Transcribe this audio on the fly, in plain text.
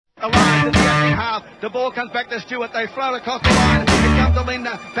The line to the second half. The ball comes back to Stewart. They float across the line. It comes to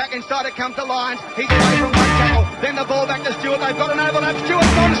Linda. Back inside it comes to Lyons. He's away from one tackle. Then the ball back to Stewart. They've got an overlap. Stewart's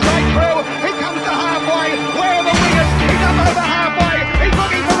gone straight through. He comes to halfway. Where are the wingers? He's up over halfway. He's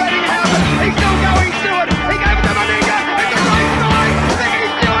looking for Reddinghausen. He's still going, Stewart. He gave it to Meninga. It's a great strike. There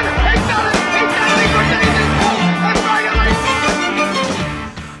he's Stewart. He's done it. He's done it. He's redeemed his ball.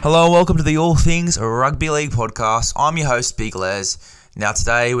 Hello and welcome to the All Things Rugby League podcast. I'm your host, Big Les. Now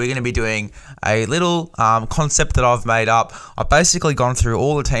today we're going to be doing a little concept that I've made up. I've basically gone through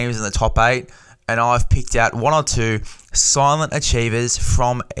all the teams in the top 8 and I've picked out one or two silent achievers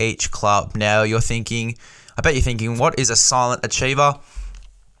from each club. Now I bet you're thinking, what is a silent achiever?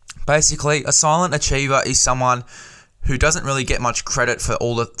 Basically, a silent achiever is someone who doesn't really get much credit for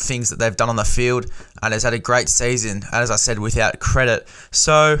all the things that they've done on the field and has had a great season, and as I said, without credit.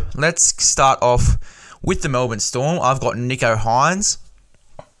 So let's start off with the Melbourne Storm. I've got Nicho Hynes.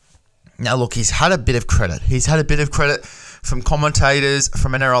 Now look, he's had a bit of credit. He's had a bit of credit from commentators,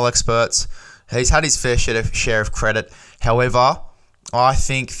 from NRL experts. He's had his fair share of credit. However, I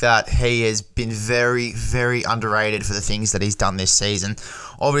think that he has been very, very underrated for the things that he's done this season.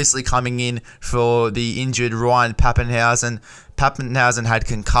 Obviously coming in for the injured Ryan Papenhuyzen. Papenhuyzen had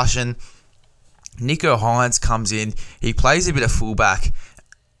concussion. Nicho Hynes comes in. He plays a bit of fullback.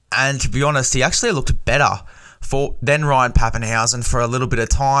 And to be honest, he actually looked better than Ryan Papenhuyzen for a little bit of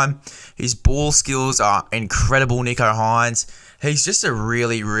time. His ball skills are incredible, Nicho Hynes. He's just a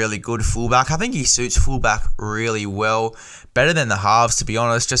really, really good fullback. I think he suits fullback really well. Better than the halves, to be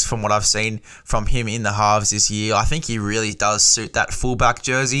honest, just from what I've seen from him in the halves this year. I think he really does suit that fullback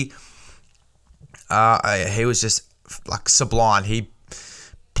jersey. He was just like sublime. He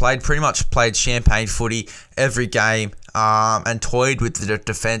pretty much played champagne footy every game and toyed with the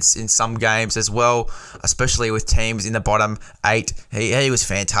defence in some games as well, especially with teams in the bottom 8. He was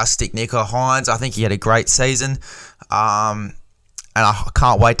fantastic, Nicho Hynes. I think he had a great season. And I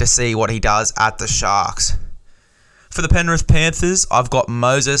can't wait to see what he does at the Sharks. For the Penrith Panthers, I've got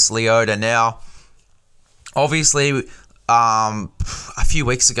Moses Leota. Now, obviously, a few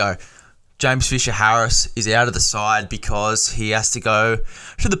weeks ago, James Fisher-Harris is out of the side because he has to go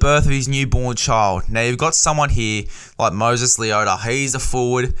to the birth of his newborn child. Now, you've got someone here like Moses Leota. He's a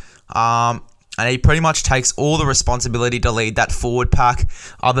forward, and he pretty much takes all the responsibility to lead that forward pack.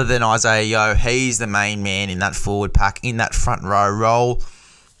 Other than Isaiah Yeo, he's the main man in that forward pack, in that front row role.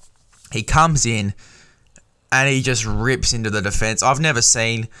 He comes in and he just rips into the defence. I've never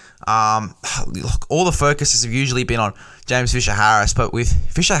seen... look, all the focuses have usually been on James Fisher-Harris, but with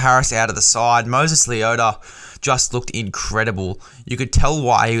Fisher-Harris out of the side, Moses Leota just looked incredible. You could tell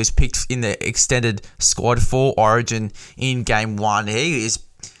why he was picked in the extended squad for Origin in Game 1. He's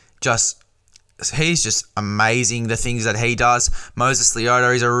just amazing, the things that he does. Moses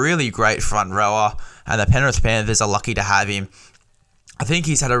Leota is a really great front rower, and the Penrith Panthers are lucky to have him. I think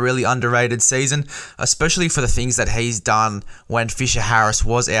he's had a really underrated season, especially for the things that he's done when Fisher-Harris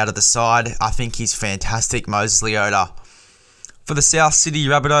was out of the side. I think he's fantastic, Moses Leota. For the South Sydney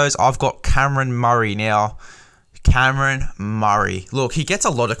Rabbitohs, I've got Cameron Murray. Now, Cameron Murray. Look, he gets a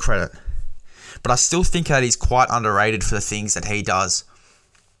lot of credit, but I still think that he's quite underrated for the things that he does.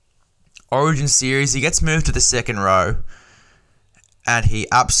 Origin series, he gets moved to the second row, and he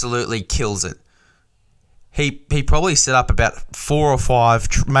absolutely kills it. He probably set up about 4 or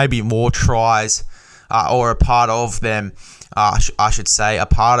 5, maybe more tries, or a part of them, I should say, a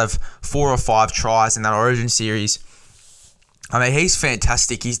part of 4 or 5 tries in that Origin series. I mean, he's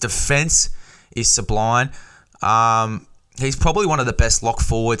fantastic. His defence is sublime. He's probably one of the best lock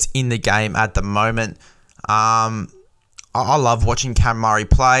forwards in the game at the moment. I love watching Cam Murray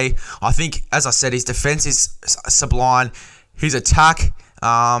play. I think, as I said, his defence is sublime. His attack...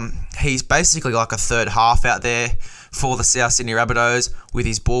 he's basically like a third half out there for the South Sydney Rabbitohs with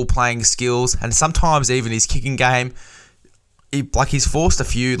his ball playing skills and sometimes even his kicking game. He's forced a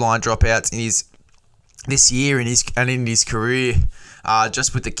few line dropouts this year in his career,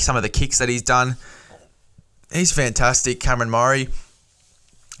 just with some of the kicks that he's done. He's fantastic, Cameron Murray.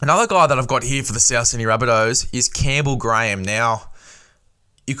 Another guy that I've got here for the South Sydney Rabbitohs is Campbell Graham. Now,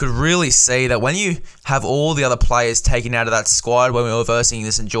 you could really see that when you have all the other players taken out of that squad when we were versing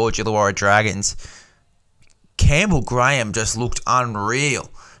the St. George Illawarra Dragons, Campbell Graham just looked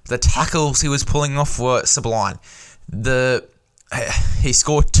unreal. The tackles he was pulling off were sublime. He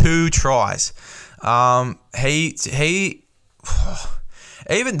scored 2 tries.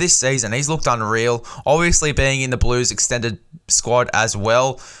 Even this season, he's looked unreal. Obviously, being in the Blues extended squad as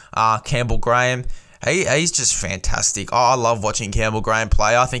well, Campbell Graham, he's just fantastic. I love watching Campbell Graham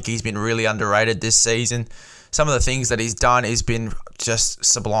play. I think he's been really underrated this season. some of the things that he's done has been just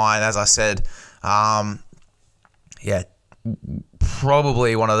sublime, as I said.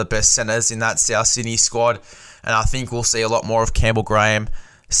 Probably one of the best centres in that South Sydney squad, and I think we'll see a lot more of Campbell Graham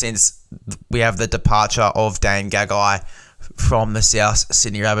since we have the departure of Dane Gagai from the South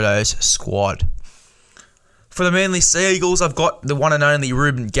Sydney Rabbitohs squad. For the Manly Sea Eagles, I've got the one and only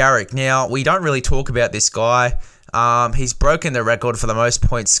Ruben Garrick. Now, we don't really talk about this guy. He's broken the record for the most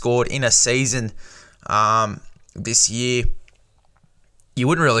points scored in a season this year. You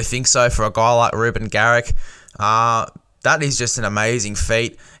wouldn't really think so for a guy like Ruben Garrick. That is just an amazing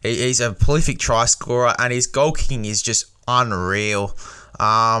feat. He's a prolific try scorer, and his goal kicking is just unreal.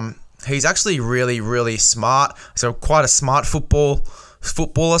 He's actually really, really smart. So quite a smart footballer.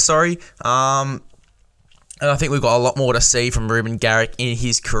 And I think we've got a lot more to see from Ruben Garrick in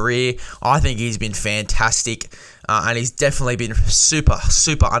his career. I think he's been fantastic, and he's definitely been super,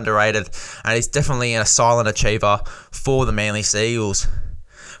 super underrated, and he's definitely a silent achiever for the Manly Sea Eagles.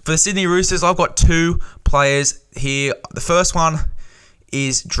 For the Sydney Roosters, I've got two players here. The first one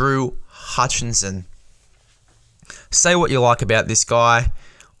is Drew Hutchinson. Say what you like about this guy.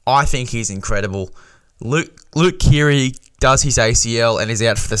 I think he's incredible. Luke Keary does his ACL and is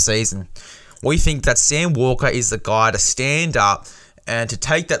out for the season. We think that Sam Walker is the guy to stand up and to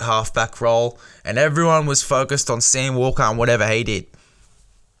take that halfback role, and everyone was focused on Sam Walker and whatever he did.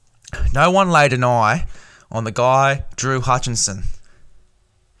 No one laid an eye on the guy, Drew Hutchinson.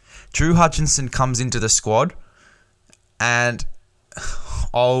 Drew Hutchinson comes into the squad, and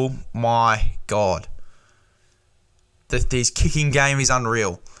oh my God. His kicking game is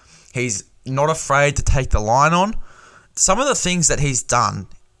unreal. He's not afraid to take the line on. Some of the things that he's done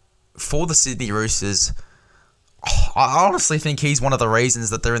for the Sydney Roosters, I honestly think he's one of the reasons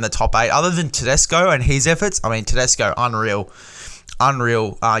that they're in the top 8. Other than Tedesco and his efforts, I mean, Tedesco, unreal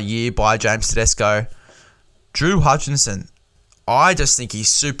year by James Tedesco. Drew Hutchinson, I just think he's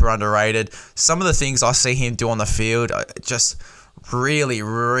super underrated. Some of the things I see him do on the field just really,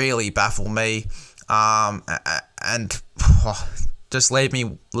 really baffle me, and just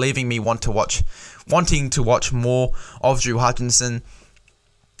leaving me wanting to watch more of Drew Hutchinson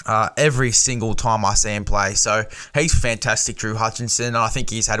every single time I see him play. So he's fantastic, Drew Hutchinson, and I think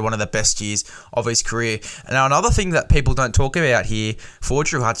he's had one of the best years of his career. Now, another thing that people don't talk about here for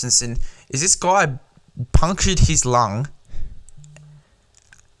Drew Hutchinson is this guy punctured his lung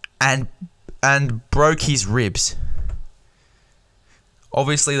and broke his ribs.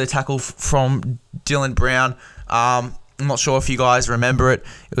 Obviously, the tackle from Dylan Brown. I'm not sure if you guys remember it.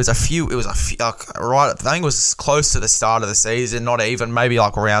 It was a few, right, I think it was close to the start of the season, not even, maybe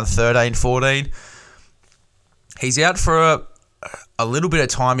like around 13, 14. He's out for a little bit of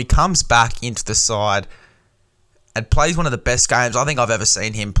time. He comes back into the side and plays one of the best games I think I've ever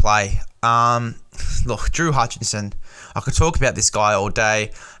seen him play. Look, Drew Hutchinson, I could talk about this guy all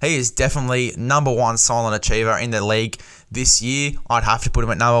day. He is definitely number one silent achiever in the league this year. I'd have to put him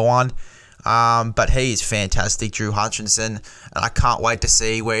at number one. But he is fantastic, Drew Hutchinson, and I can't wait to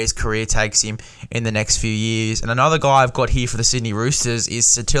see where his career takes him in the next few years. And another guy I've got here for the Sydney Roosters is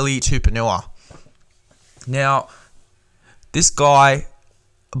Sitili Tupouniua. Now, this guy,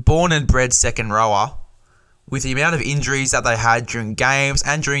 born and bred second rower, with the amount of injuries that they had during games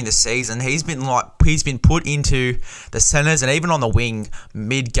and during the season, he's been put into the centres and even on the wing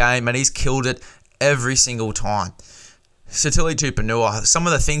mid-game, and he's killed it every single time. Sitili Tupouniua, some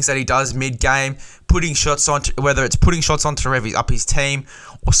of the things that he does mid-game, whether it's putting shots onto up his team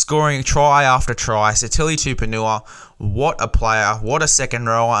or scoring try after try, Sitili Tupouniua, what a player, what a second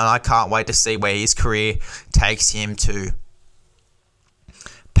rower, and I can't wait to see where his career takes him to.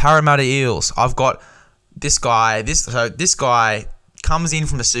 Parramatta Eels, I've got this guy. This guy comes in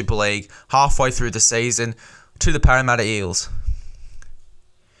from the Super League halfway through the season to the Parramatta Eels.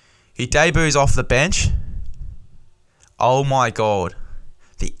 He debuts off the bench. Oh my God.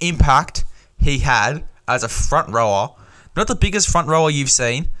 The impact he had as a front rower, not the biggest front rower you've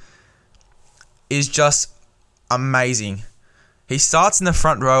seen, is just amazing. He starts in the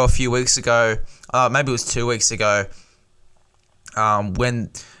front row a few weeks ago, maybe it was 2 weeks ago, when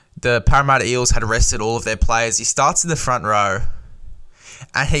the Parramatta Eels had rested all of their players. He starts in the front row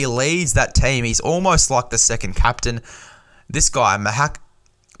and he leads that team. He's almost like the second captain. This guy,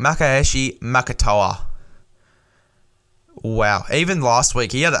 Makaeshi Makatoa. Wow. Even last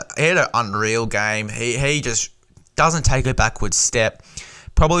week, he had an unreal game. He just doesn't take a backward step.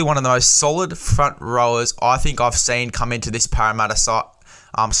 Probably one of the most solid front rowers I think I've seen come into this Parramatta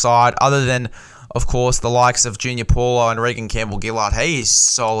side, other than, of course, the likes of Junior Paulo and Regan Campbell-Gillard. He is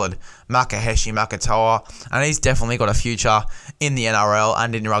solid, Makaeshi Makatoa, and he's definitely got a future in the NRL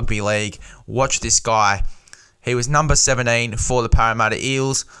and in rugby league. Watch this guy. He was number 17 for the Parramatta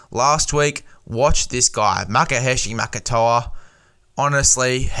Eels. Last week, watch this guy, Makaheshi Makatoa.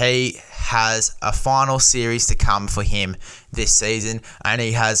 Honestly, he has a final series to come for him this season, and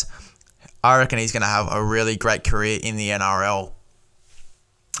I reckon he's going to have a really great career in the NRL.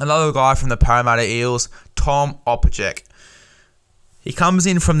 Another guy from the Parramatta Eels, Tom Opacek. He comes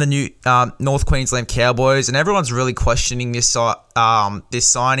in from the new North Queensland Cowboys, and everyone's really questioning this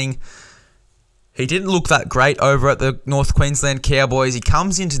signing. He didn't look that great over at the North Queensland Cowboys. He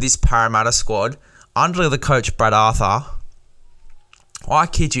comes into this Parramatta squad under the coach Brad Arthur. I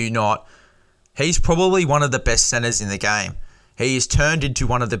kid you not, he's probably one of the best centers in the game. He is turned into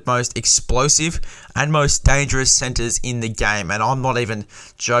one of the most explosive and most dangerous centers in the game, and I'm not even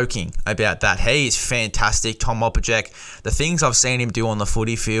joking about that. He is fantastic, Tom Opacek. The things I've seen him do on the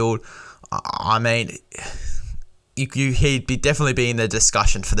footy field, I mean, he'd definitely be in the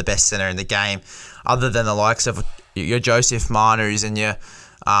discussion for the best center in the game, other than the likes of your Joseph Manus and your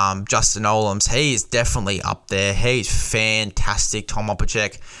Justin Olams. He is definitely up there. He's fantastic, Tom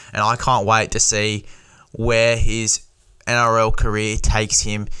Opacek, and I can't wait to see where his NRL career takes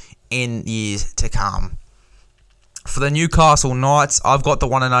him in years to come. For the Newcastle Knights, I've got the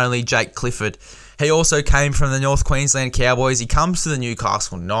one and only Jake Clifford. He also came from the North Queensland Cowboys. He comes to the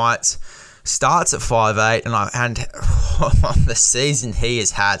Newcastle Knights, starts at 5'8", and the season he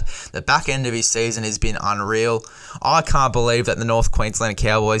has had, the back end of his season has been unreal. I can't believe that the North Queensland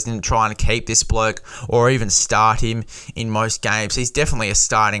Cowboys didn't try and keep this bloke or even start him in most games. He's definitely a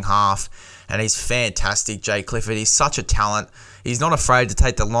starting half, and he's fantastic, Jake Clifford. He's such a talent. He's not afraid to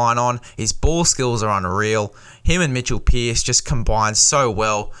take the line on. His ball skills are unreal. Him and Mitchell Pearce just combine so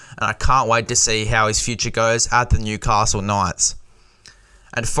well, and I can't wait to see how his future goes at the Newcastle Knights.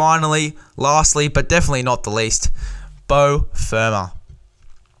 And finally, lastly, but definitely not the least, Beau Fermor.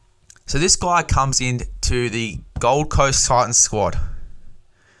 So this guy comes into the Gold Coast Titans squad.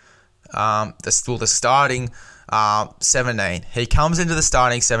 The starting 17. He comes into the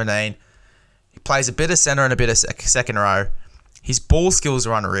starting 17. He plays a bit of centre and a bit of second row. His ball skills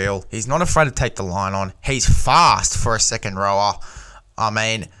are unreal. He's not afraid to take the line on. He's fast for a second rower. I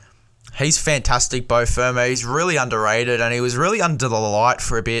mean, he's fantastic, Beau Fermor. He's really underrated, and he was really under the light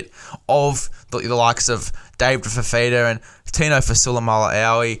for a bit of the likes of David Fafita and Tino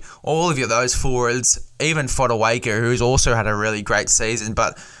Fasulamala-Aui, all of those forwards, even Fodawaker, who's also had a really great season.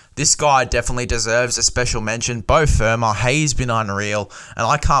 But this guy definitely deserves a special mention. Beau Fermor, he's been unreal, and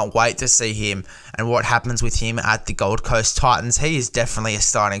I can't wait to see him and what happens with him at the Gold Coast Titans. He is definitely a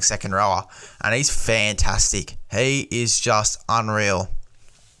starting second rower, and he's fantastic. He is just unreal.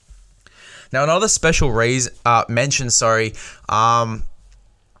 Now, another special mention,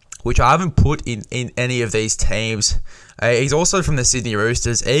 which I haven't put in any of these teams. He's also from the Sydney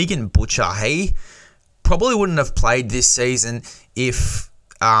Roosters, Egan Butcher. He probably wouldn't have played this season if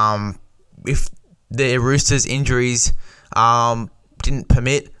the Roosters' injuries didn't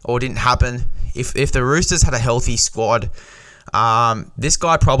permit or didn't happen. If the Roosters had a healthy squad, this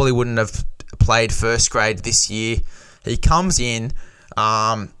guy probably wouldn't have played first grade this year. He comes in,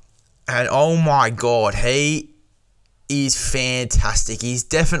 and oh my God, he is fantastic. He's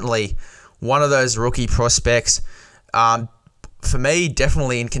definitely one of those rookie prospects. For me,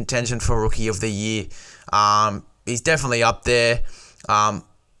 definitely in contention for Rookie of the Year. He's definitely up there.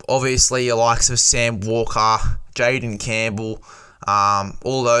 Obviously, the likes of Sam Walker, Jaden Campbell,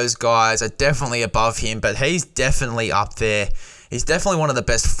 all those guys are definitely above him, but he's definitely up there. He's definitely one of the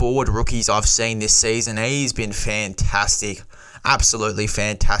best forward rookies I've seen this season. He's been fantastic, absolutely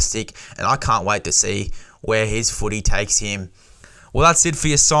fantastic, and I can't wait to see where his footy takes him. Well, that's it for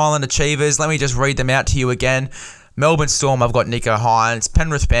your silent achievers. Let me just read them out to you again. Melbourne Storm, I've got Nicho Hynes.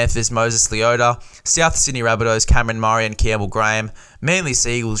 Penrith Panthers, Moses Leota. South Sydney Rabbitohs, Cameron Murray and Campbell Graham. Manly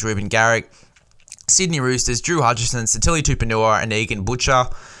Seagulls, Ruben Garrick. Sydney Roosters, Drew Hutchison, Satili Tupanua and Egan Butcher.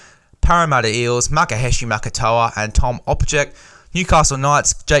 Parramatta Eels, Makaheshi Makatoa and Tom Opacek. Newcastle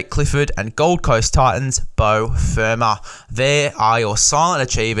Knights, Jake Clifford, and Gold Coast Titans, Beau Fermor. There are your silent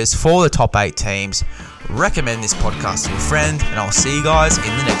achievers for the top 8 teams. Recommend this podcast to a friend, and I'll see you guys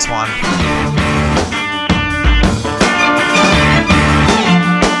in the next one.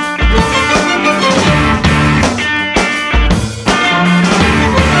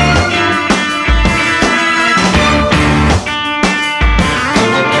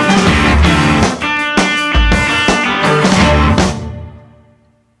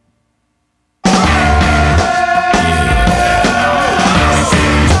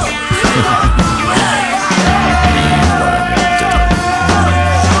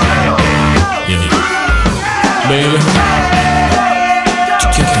 Baby.